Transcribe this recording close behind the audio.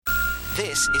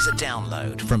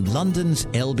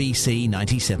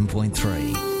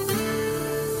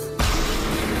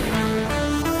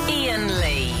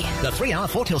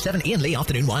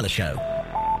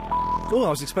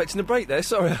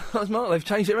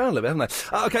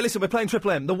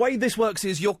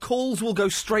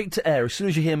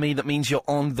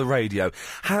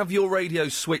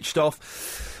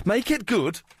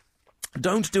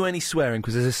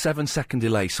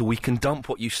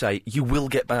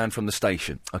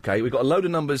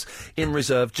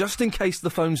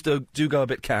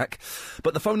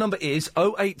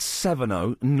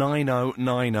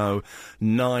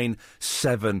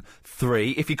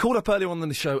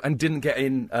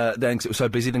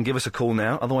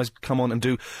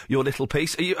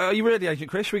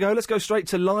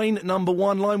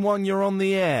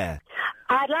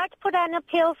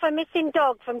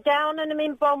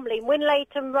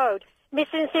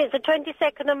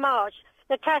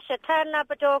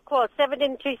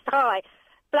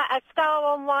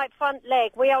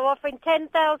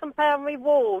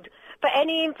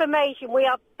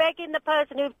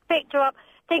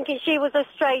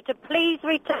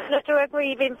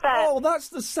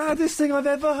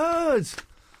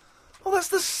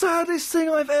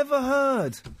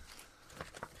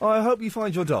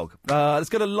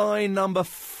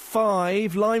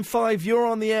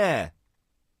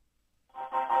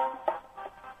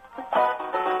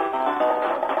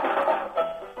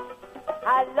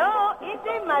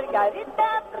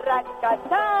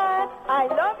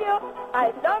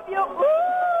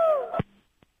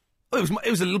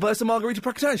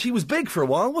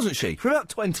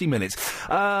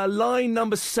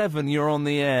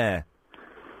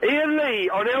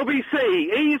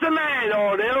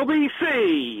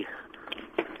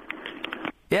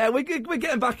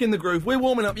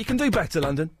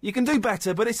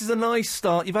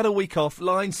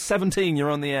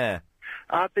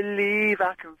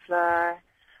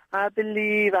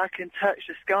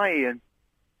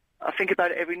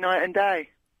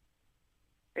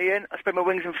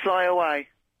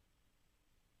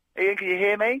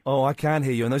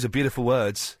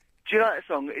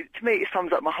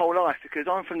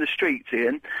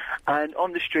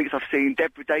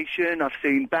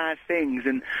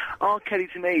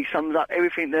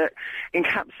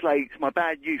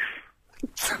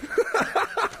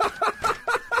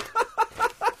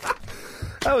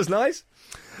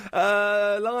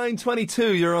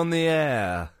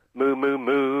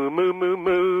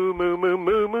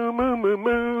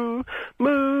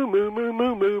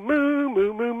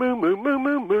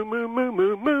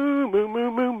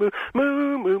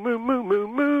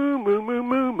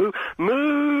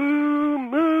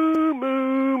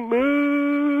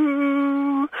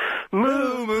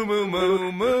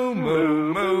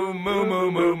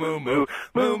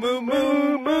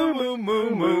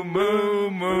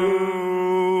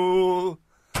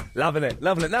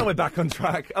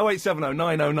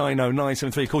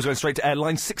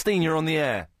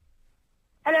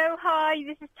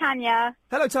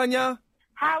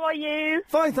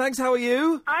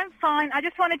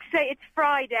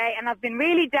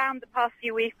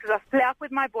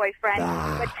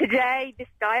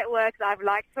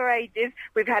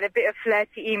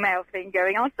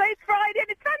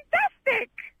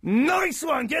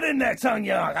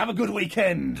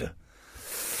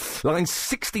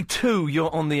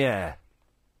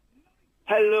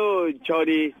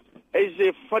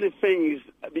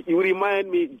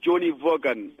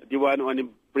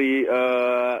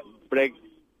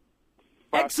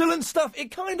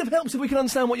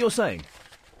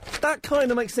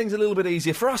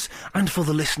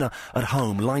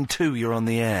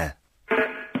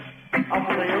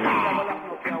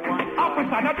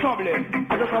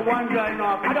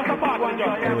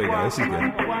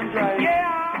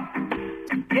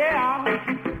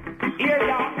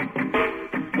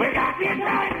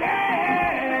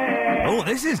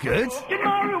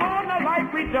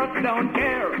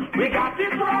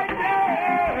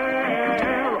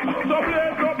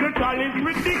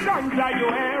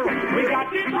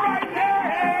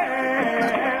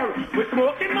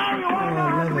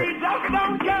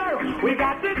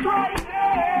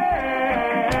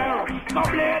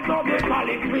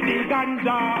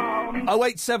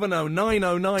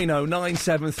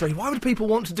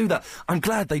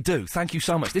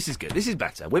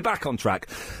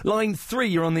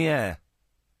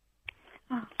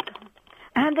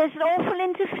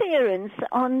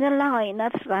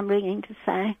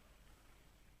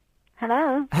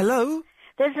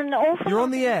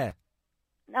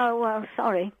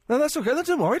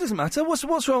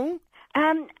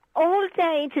all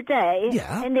day today,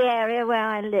 Yeah. in the area where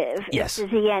I live, Yes.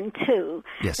 which is EN2,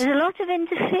 Yes. there's a lot of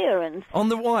interference On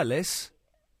the wireless?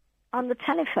 on the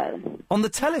telephone. On the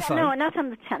telephone? No, not on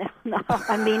the telephone. No,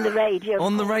 I mean the radio.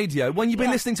 On the radio? When you've been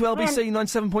Yes. listening to LBC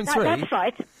 97.3? That's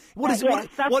right. What is yes,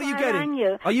 that's what are you why I rang getting?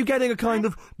 you. Are you getting a kind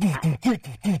of... No,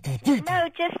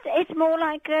 just it's more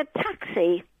like a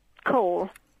taxi call.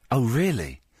 Oh,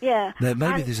 really? Yeah. Maybe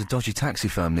And- there's a dodgy taxi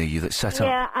firm near you that's set up.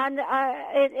 Yeah, and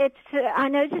I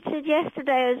noticed it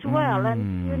yesterday as well.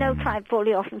 And you know, Clive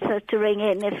Foley often says to ring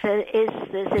in if there's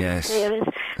Yes.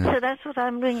 interference. So that's what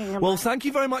I'm ringing about. Well, thank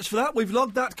you very much for that. We've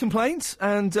logged that complaint,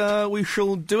 and we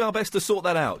shall do our best to sort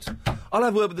that out. I'll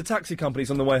have a word with the taxi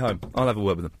companies on the way home. I'll have a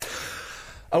word with them.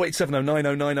 0870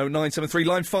 9090 973.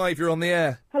 Line 5, you're on the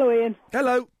air. Hello, Ian.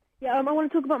 Hello. Yeah, I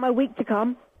want to talk about my week to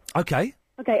come. Okay.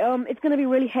 Okay, it's going to be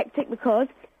really hectic because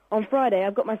on Friday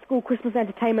I've got my school Christmas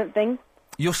entertainment thing.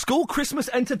 Your school Christmas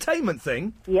entertainment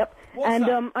thing? Yep. What's and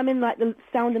that? I'm in like the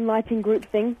sound and lighting group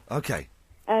thing. Okay.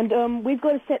 And we've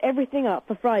got to set everything up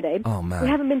for Friday. Oh, man. We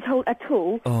haven't been told at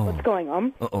all Oh. what's going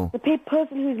on. Uh-oh. The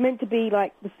person who's meant to be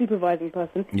like the supervising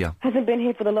person Yeah. hasn't been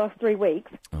here for the last 3 weeks.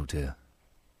 Oh, dear.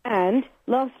 And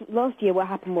last year what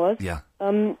happened was Yeah.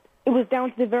 it was down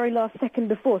to the very last second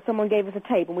before someone gave us a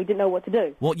tape and we didn't know what to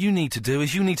do. What you need to do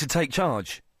is you need to take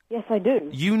charge. Yes, I do.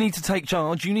 You need to take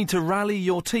charge. You need to rally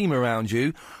your team around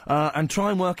you and try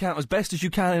and work out as best as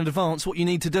you can in advance what you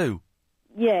need to do.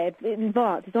 Yeah, in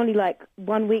advance. It's only like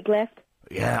 1 week left.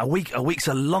 Yeah, a week's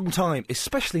a long time,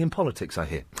 especially in politics, I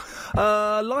hear.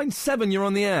 Line 7, you're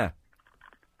on the air.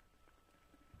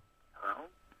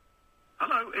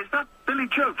 Hello, is that Billy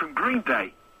Joe from Green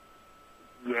Day?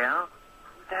 Yeah?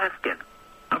 Who's asking?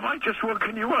 Have I just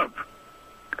woken you up?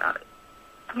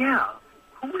 Yeah.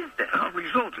 Who is this?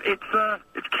 Results. It's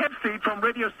Kev Seed from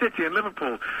Radio City in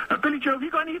Liverpool. Billy Joe, have you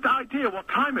got any idea what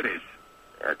time it is?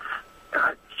 It's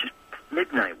just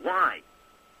midnight. Why?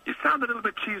 You sound a little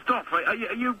bit cheesed off. Are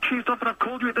you cheesed off that I've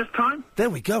called you at this time?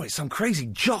 There we go. It's some crazy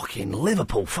jock in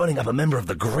Liverpool phoning up a member of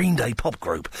the Green Day pop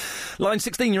group. Line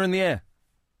 16, you're in the air.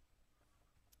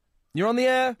 You're on the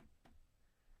air.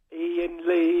 Ian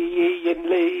Lee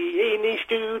in his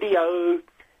studio.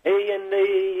 Ian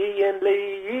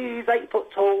Lee, he's 8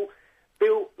 foot tall,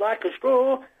 built like a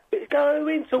straw, but he's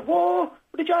going to war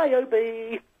with a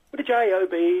J-O-B, with a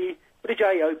J-O-B, with a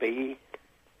J-O-B.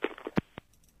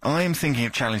 I am thinking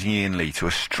of challenging Ian Lee to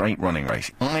a straight running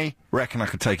race. I reckon I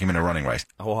could take him in a running race.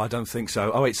 Oh, I don't think so.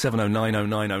 0870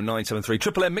 9090 973.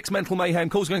 Triple M, Mixed Mental Mayhem.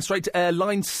 Calls going straight to air.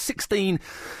 Line 16,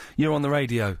 you're on the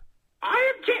radio.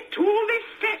 I object to all this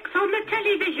sex on the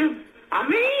television.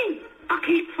 I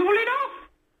keep falling off.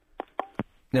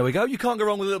 There we go. You can't go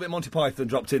wrong with a little bit of Monty Python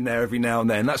dropped in there every now and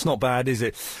then. That's not bad, is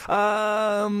it?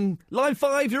 Line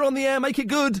 5, you're on the air. Make it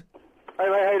good. Hey,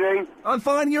 mate, how you doing? I'm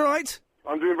fine. You all right?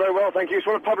 I'm doing very well, thank you. Just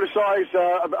want to publicise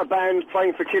a band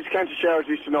playing for kids' cancer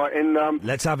charities tonight in...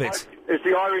 Let's have it. It's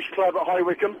the Irish Club at High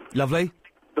Wycombe. Lovely.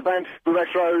 The band's the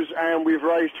Retros, and we've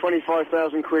raised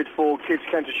 25,000 quid for kids'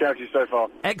 cancer charities so far.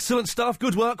 Excellent stuff.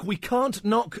 Good work. We can't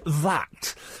knock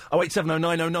that. 0870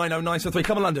 9090 973.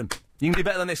 Come on, London. You can do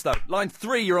better than this, though. Line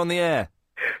 3, you're on the air.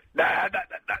 Time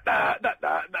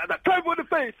on the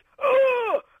face.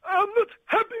 Oh, I'm not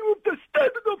happy with the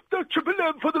standard of the Triple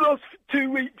M for the last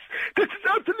 2 weeks. This is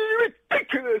absolutely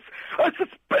ridiculous. I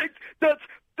suspect that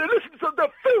the listeners of the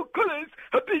Phil Collins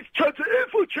have been trying to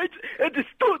infiltrate and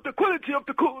distort the quality of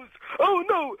the calls. Oh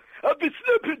no, I've been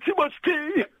slurping too much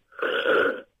tea.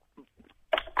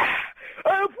 I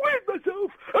have weighed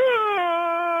myself.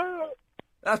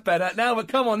 That's better. Now,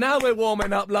 come on, now we're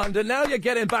warming up, London. Now you're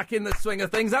getting back in the swing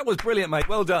of things. That was brilliant, mate.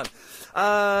 Well done.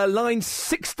 Line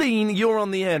 16, you're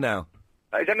on the air now.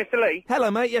 Is that Mr. Lee?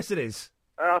 Hello, mate. Yes, it is.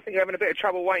 I think you're having a bit of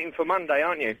trouble waiting for Monday,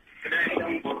 aren't you?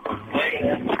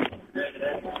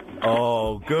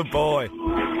 Oh, good boy.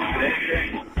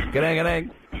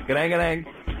 Ga-dang-ga-dang, ga-dang-ga-dang,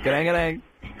 ga-dang-ga-dang,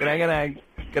 ga-dang-ga-dang,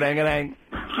 ga-dang-ga-dang.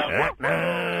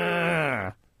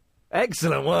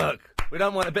 Excellent work. We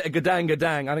don't want a bit of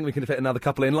gadang-gadang. I think we can fit another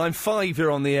couple in. Line 5,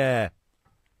 you're on the air.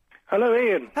 Hello,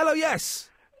 Ian. Hello, yes.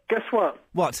 Guess what?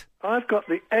 What? I've got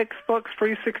the Xbox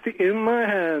 360 in my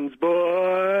hands,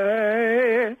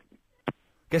 boy.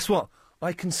 Guess what?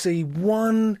 I can see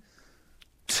 1,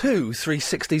 2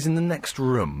 360s in the next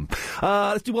room.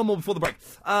 Let's do one more before the break.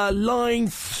 Line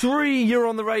 3, you're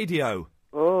on the radio.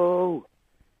 Oh,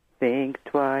 think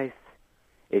twice.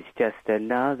 It's just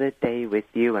another day with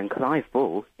you and Clive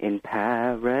Ball in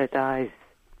paradise.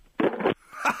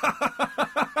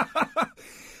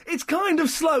 It's kind of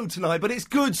slow tonight, but it's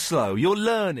good slow. You're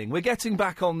learning. We're getting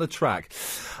back on the track.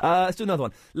 Let's do another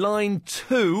one. Line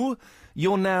 2,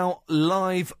 you're now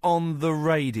live on the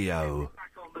radio.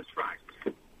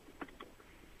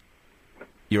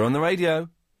 You're on the radio.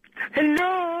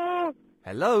 Hello.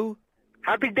 Hello.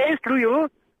 Happy days to you.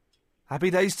 Happy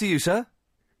days to you, sir.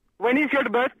 When is your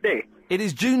birthday? It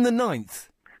is June the 9th.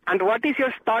 And what is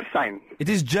your star sign? It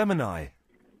is Gemini.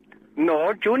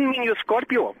 No, June mean you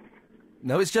Scorpio.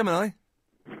 No, it's Gemini.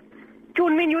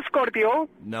 June mean you Scorpio.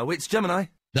 No, it's Gemini.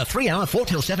 The 3 hour 4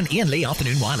 till 7 Ian Lee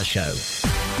Afternoon Wireless Show.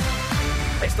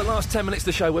 It's the last 10 minutes of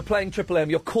the show. We're playing Triple M.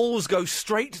 Your calls go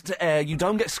straight to air. You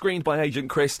don't get screened by Agent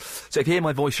Chris. So if you hear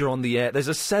my voice, you're on the air. There's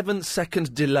a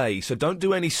 7-second delay, so don't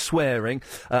do any swearing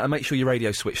and make sure your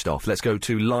radio's switched off. Let's go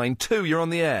to line 2. You're on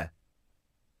the air.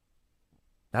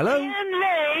 Hello? Ian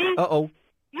Lee. Uh-oh.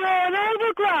 You're an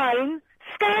overgrown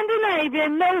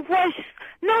Scandinavian Northwest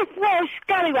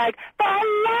scallywag, but I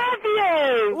love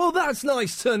you! Well, that's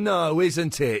nice to know,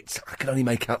 isn't it? I can only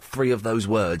make out 3 of those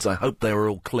words. I hope they were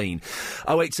all clean.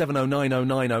 0870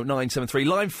 9090 973.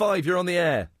 Line 5, you're on the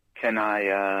air. Can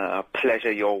I,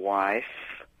 pleasure your wife?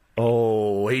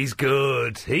 Oh, he's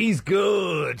good. He's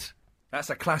good. That's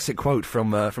a classic quote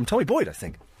from Tommy Boyd, I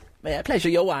think. May I pleasure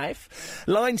your wife?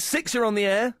 Line 6, you're on the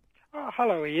air.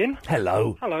 Hello, Ian.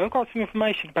 Hello. Hello, I've got some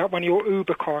information about one of your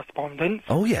Uber correspondents.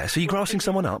 Oh, yeah, so you're grassing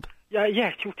someone up?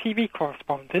 Yes, your TV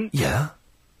correspondent. Yeah.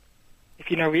 If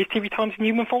you know, is TV Times in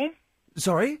human form?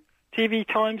 Sorry? TV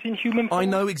Times in human form? I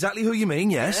know exactly who you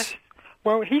mean, yes.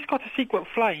 Well, he's got a secret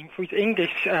flame for his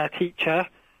English teacher.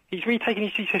 He's retaking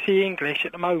his GCSE English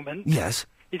at the moment. Yes.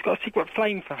 He's got a secret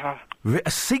flame for her.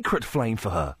 A secret flame for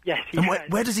her? Yes, he And has.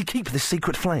 where does he keep this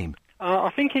secret flame? I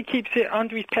think he keeps it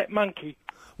under his pet monkey.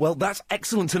 Well, that's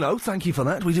excellent to know. Thank you for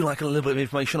that. We do like a little bit of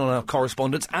information on our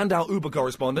correspondents and our Uber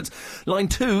correspondents. Line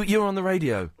 2, you're on the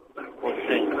radio.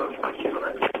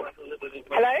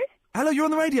 Hello? Hello, you're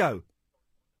on the radio.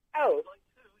 Oh.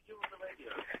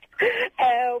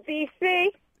 LBC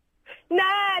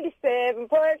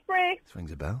 97.3. This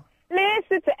rings a bell.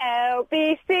 Listen to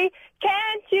LBC.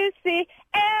 Can't you see?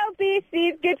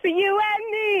 LBC's good for you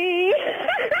and me.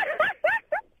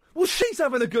 Well, she's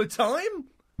having a good time.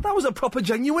 That was a proper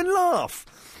genuine laugh.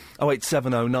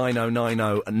 0870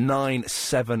 9090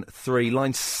 973.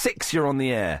 Line 6, you're on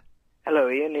the air. Hello,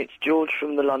 Ian. It's George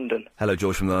from the London. Hello,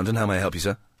 George from London. How may I help you,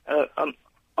 sir?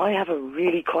 I have a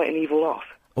really quite an evil laugh.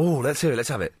 Oh, let's hear it. Let's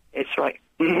have it. It's like...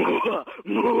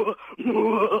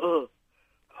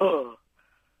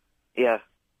 Yeah,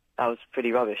 that was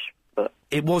pretty rubbish, but...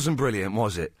 It wasn't brilliant,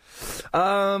 was it?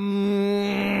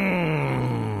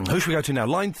 Who should we go to now?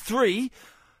 Line 3,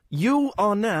 you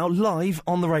are now live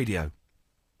on the radio.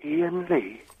 Ian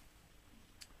Lee,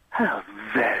 how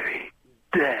very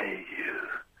dare you?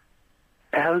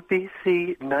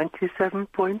 LBC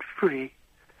 97.3,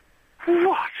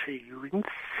 what are you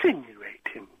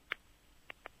insinuating?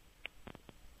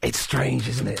 It's strange,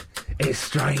 isn't it? It's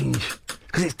strange.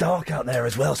 Because it's dark out there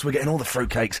as well, so we're getting all the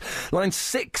fruitcakes. Line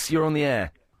 6, you're on the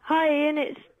air. Hi, Ian.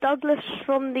 It's Douglas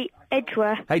from the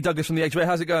Edgware. Hey, Douglas from the Edgware.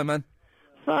 How's it going, man?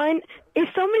 Fine. If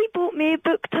somebody bought me a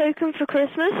book token for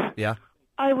Christmas, Yeah.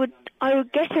 I would buy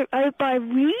a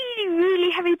really,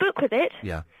 really heavy book with it.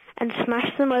 Yeah. And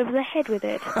smash them over the head with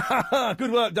it.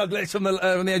 Good work, Douglas from the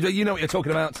Edgware. You know what you're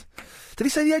talking about. Did he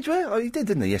say the Edgware? Oh, he did,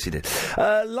 didn't he? Yes, he did.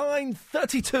 Line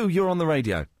 32, you're on the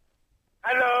radio.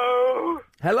 Hello.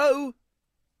 Hello?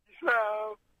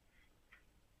 Hello.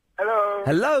 Hello.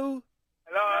 Hello?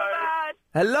 Hello.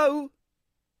 Hello?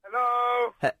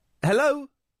 Hello. Hello?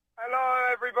 Hello,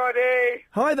 everybody.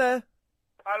 Hi there.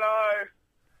 Hello.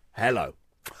 Hello.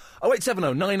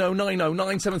 0870 9090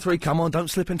 973. Come on, don't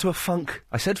slip into a funk.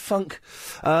 I said funk.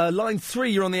 Line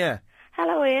 3, you're on the air.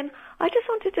 Hello, Ian. I just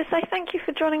wanted to say thank you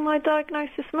for joining my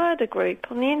Diagnosis Murder group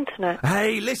on the internet.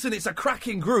 Hey, listen, it's a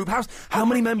cracking group. How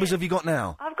many members have you got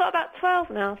now? I've got about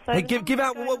 12 now, so Hey, give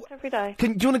out every day. Do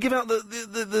you want to give out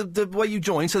the way you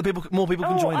join so that more people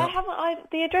can join I up?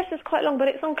 haven't. The address is quite long, but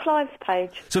it's on Clive's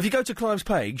page. So if you go to Clive's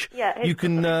page, Yeah, you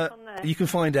can it's on there. you can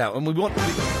find out, and we want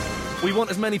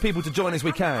as many people to join as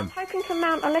we can. I'm hoping to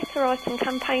mount a letter writing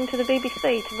campaign to the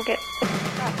BBC to get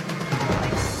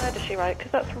Murder She Wrote,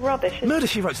 because that's rubbish. isn't Murder,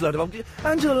 She Wrote's a load of...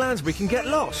 Angela Lansbury can get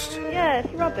lost. it? Yeah,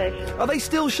 it's rubbish. Are they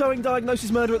still showing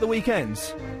Diagnosis Murder at the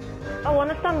weekends? Oh,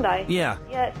 on a Sunday? Yeah.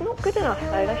 Yeah, it's not good enough,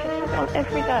 though. They should have it on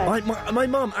every day. My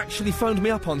mum actually phoned me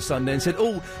up on Sunday and said,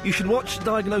 oh, you should watch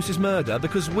Diagnosis Murder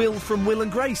because Will from Will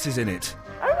and Grace is in it.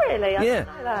 Oh, really? I yeah.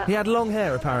 didn't know that. He had long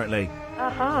hair, apparently.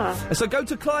 Aha. So go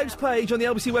to Clive's page on the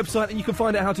LBC website and you can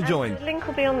find out how to join. The link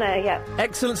will be on there, yeah.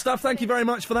 Excellent stuff. Thank you very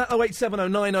much for that. 0870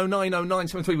 9090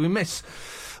 973. We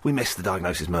miss the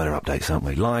Diagnosis Murder updates, don't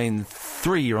we? Line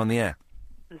 3, you're on the air.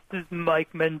 This is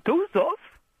Mike Mendoza.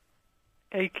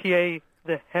 a.k.a.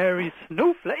 the Hairy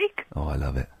Snowflake. Oh, I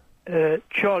love it.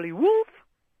 Charlie Wolf.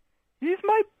 He's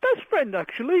my best friend,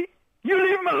 actually. You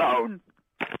leave him alone.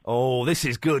 Oh, this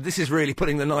is good. This is really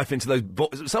putting the knife into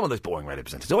some of those boring radio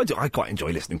presenters. I quite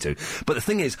enjoy listening to. But the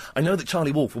thing is, I know that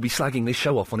Charlie Wolf will be slagging this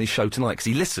show off on his show tonight because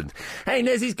he listened. Hey,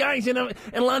 there's these guys in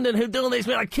London who do this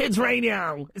with like kids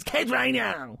radio. It's kids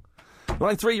radio.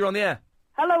 Line 3, you're on the air.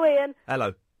 Hello, Ian.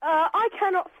 Hello. I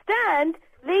cannot stand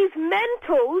these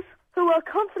mentals who are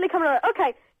constantly coming on.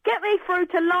 Okay, get me through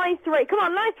to line 3. Come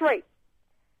on, line 3.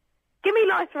 Give me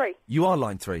line 3. You are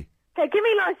line 3. Okay, give me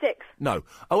line 6. No.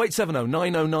 0870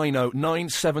 9090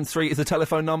 973 is the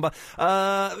telephone number.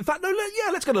 In fact, no,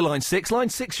 let's go to line 6. Line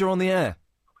 6, you're on the air.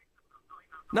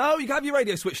 No, you can have your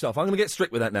radio switched off. I'm going to get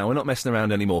strict with that now. We're not messing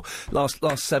around anymore. Last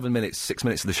 6 minutes of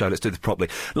the show. Let's do this properly.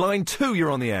 Line 2,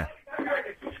 you're on the air.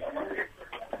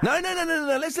 No.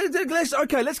 Let's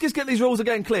just get these rules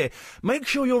again clear. Make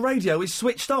sure your radio is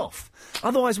switched off.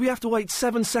 Otherwise, we have to wait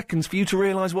 7 seconds for you to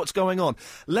realise what's going on.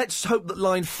 Let's hope that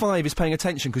line 5 is paying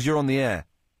attention because you're on the air.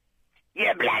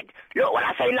 Yeah, blood. Look, when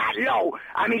I say like low,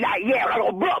 I mean like yeah, I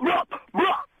go blah, blah,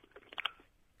 blah.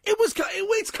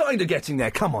 It's kind of getting there.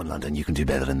 Come on, London, you can do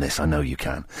better than this. I know you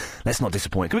can. Let's not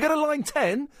disappoint. Can we go to line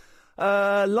 10?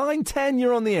 Line 10,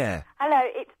 you're on the air. Hello,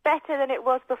 it's better than it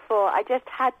was before. I just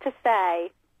had to say.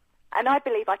 And I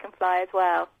believe I can fly as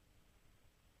well.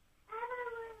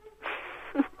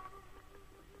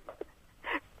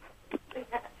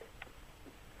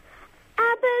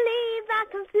 I believe I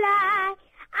can fly.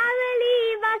 I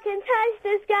believe I can touch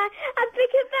the sky. I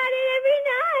think about it every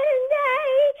night and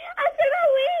day. I spread my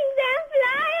wings and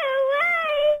fly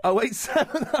away.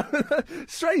 087.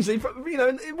 Strangely,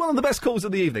 one of the best calls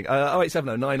of the evening.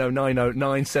 0870 9090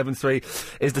 973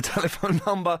 is the telephone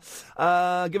number.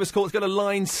 Give us a call. Let's go to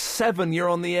line 7. You're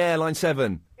on the air, line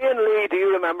 7. Ian Lee, do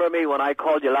you remember me when I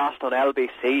called you last on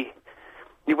LBC?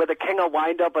 You were the king of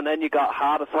wind-up and then you got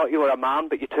hard. I thought you were a man,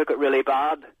 but you took it really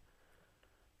bad.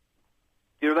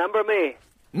 Do you remember me?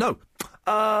 No.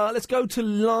 Let's go to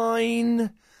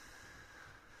line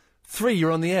 3.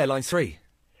 You're on the air, line 3.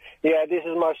 Yeah, this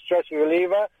is my stress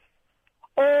reliever.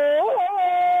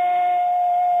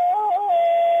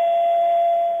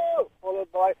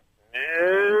 Followed by...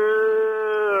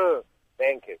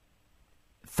 Thank you.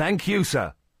 Thank you,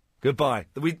 sir. Goodbye.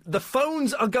 The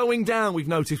phones are going down, we've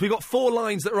noticed. We've got 4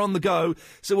 lines that are on the go,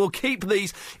 so we'll keep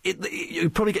these. You're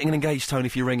probably getting an engaged tone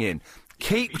if you ring in.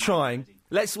 Keep trying.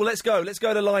 Let's go. Let's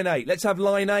go to line 8. Let's have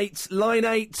line 8. Line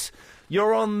 8,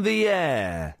 you're on the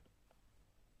air.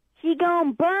 She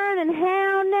gon' burn in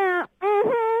hell now.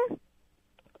 Mm-hmm.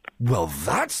 Well,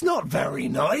 that's not very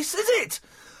nice, is it?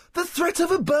 The threat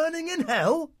of a burning in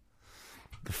hell?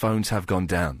 The phones have gone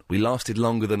down. We lasted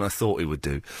longer than I thought we would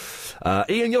do.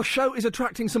 Ian, your show is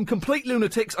attracting some complete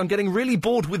lunatics. I'm getting really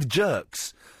bored with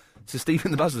jerks. So Stephen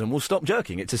the Buzzard, and we'll stop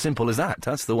jerking. It's as simple as that.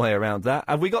 That's the way around that.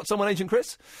 Have we got someone, Agent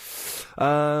Chris?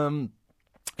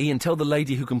 Ian, tell the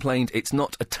lady who complained it's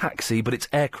not a taxi, but it's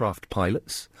aircraft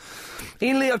pilots.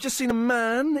 Ian Lee, I've just seen a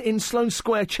man in Sloane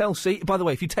Square, Chelsea. By the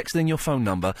way, if you text in your phone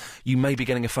number, you may be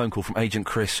getting a phone call from Agent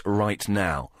Chris right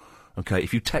now. OK,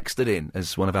 if you text it in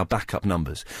as one of our backup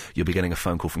numbers, you'll be getting a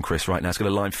phone call from Chris right now. It's got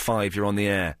a line 5, you're on the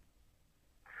air.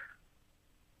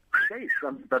 Say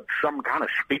some kind of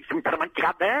speech impediment you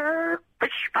got there.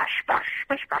 Bish, bash, bash,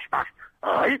 bish, bash, bash.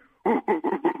 Aye.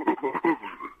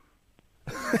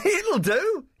 It'll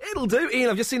do. Ian,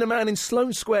 I've just seen a man in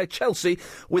Sloane Square, Chelsea,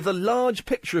 with a large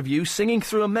picture of you singing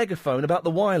through a megaphone about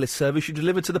the wireless service you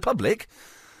deliver to the public.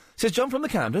 Says John from the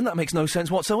Camden. That makes no sense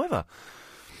whatsoever.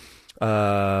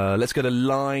 Let's go to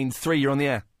line 3. You're on the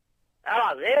air.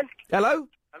 Hello, Ian. Hello?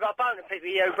 I've got a bone to pick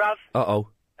with you, bruv. Uh-oh.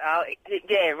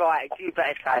 Yeah, right. You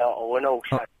better say uh-oh and all.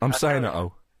 I'm saying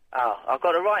uh-oh. Oh, I've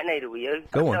got a right needle with you.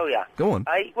 Go on. Tell ya. Go on.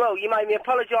 Hey, well, you made me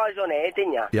apologise on air,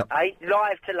 didn't you? Yep. Hey,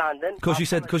 live to London. Because you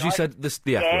said this,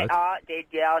 the F yeah, word. I did.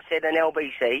 Yeah, I said an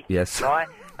LBC. Yes. Right.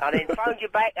 I then phoned you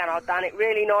back, and I've done it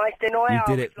really nice, didn't I? You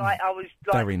did it I was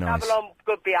very nice. Double on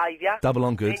good behaviour. Double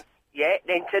on good.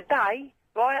 Then today,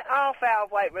 right, half hour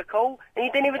wait for a call, and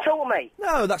you didn't even talk to me.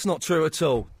 No, that's not true at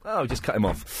all. Oh, just cut him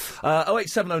off.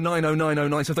 0870 9090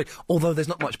 973. Although there's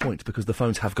not much point because the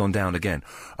phones have gone down again.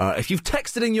 If you've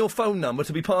texted in your phone number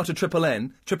to be part of Triple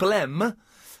M,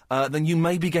 then you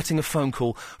may be getting a phone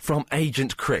call from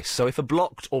Agent Chris. So if a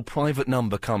blocked or private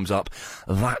number comes up,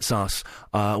 that's us.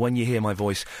 When you hear my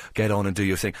voice, get on and do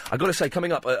your thing. I've got to say,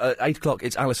 coming up at 8 o'clock,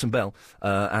 it's Alison Bell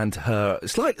and her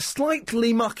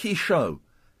slightly mucky show.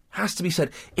 Has to be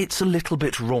said, it's a little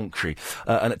bit raunchy.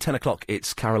 And at 10 o'clock,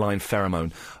 it's Caroline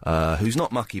Pheromone, who's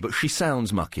not mucky, but she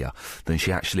sounds muckier than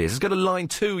she actually is. Let's go to line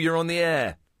 2, you're on the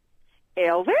air.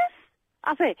 Elvis?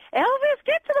 I say, Elvis,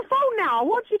 get to the phone now. I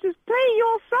want you to play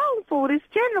your song for this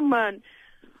gentleman.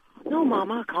 No,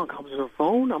 Mama, I can't come to the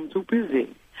phone. I'm too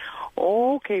busy.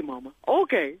 Okay, Mama.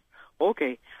 Okay.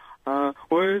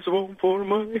 Where's one for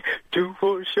money, two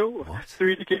for show,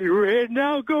 three to get red.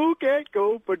 Now go, can't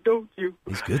go, but don't you?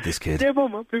 He's good, this kid. Step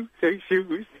on my blue suede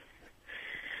shoes.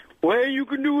 Well, you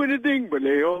can do anything but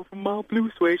lay off my blue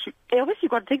suede shoes. Elvis, you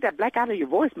got to take that black out of your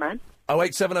voice, man.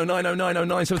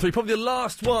 08709090973. Probably the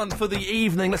last one for the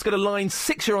evening. Let's go to line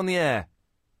 6. You're on the air.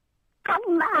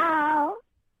 Hello.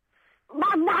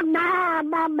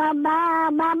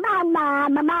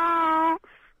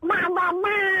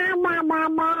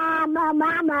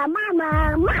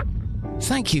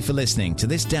 Thank you for listening to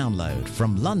this download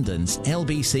from London's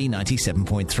LBC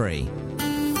 97.3.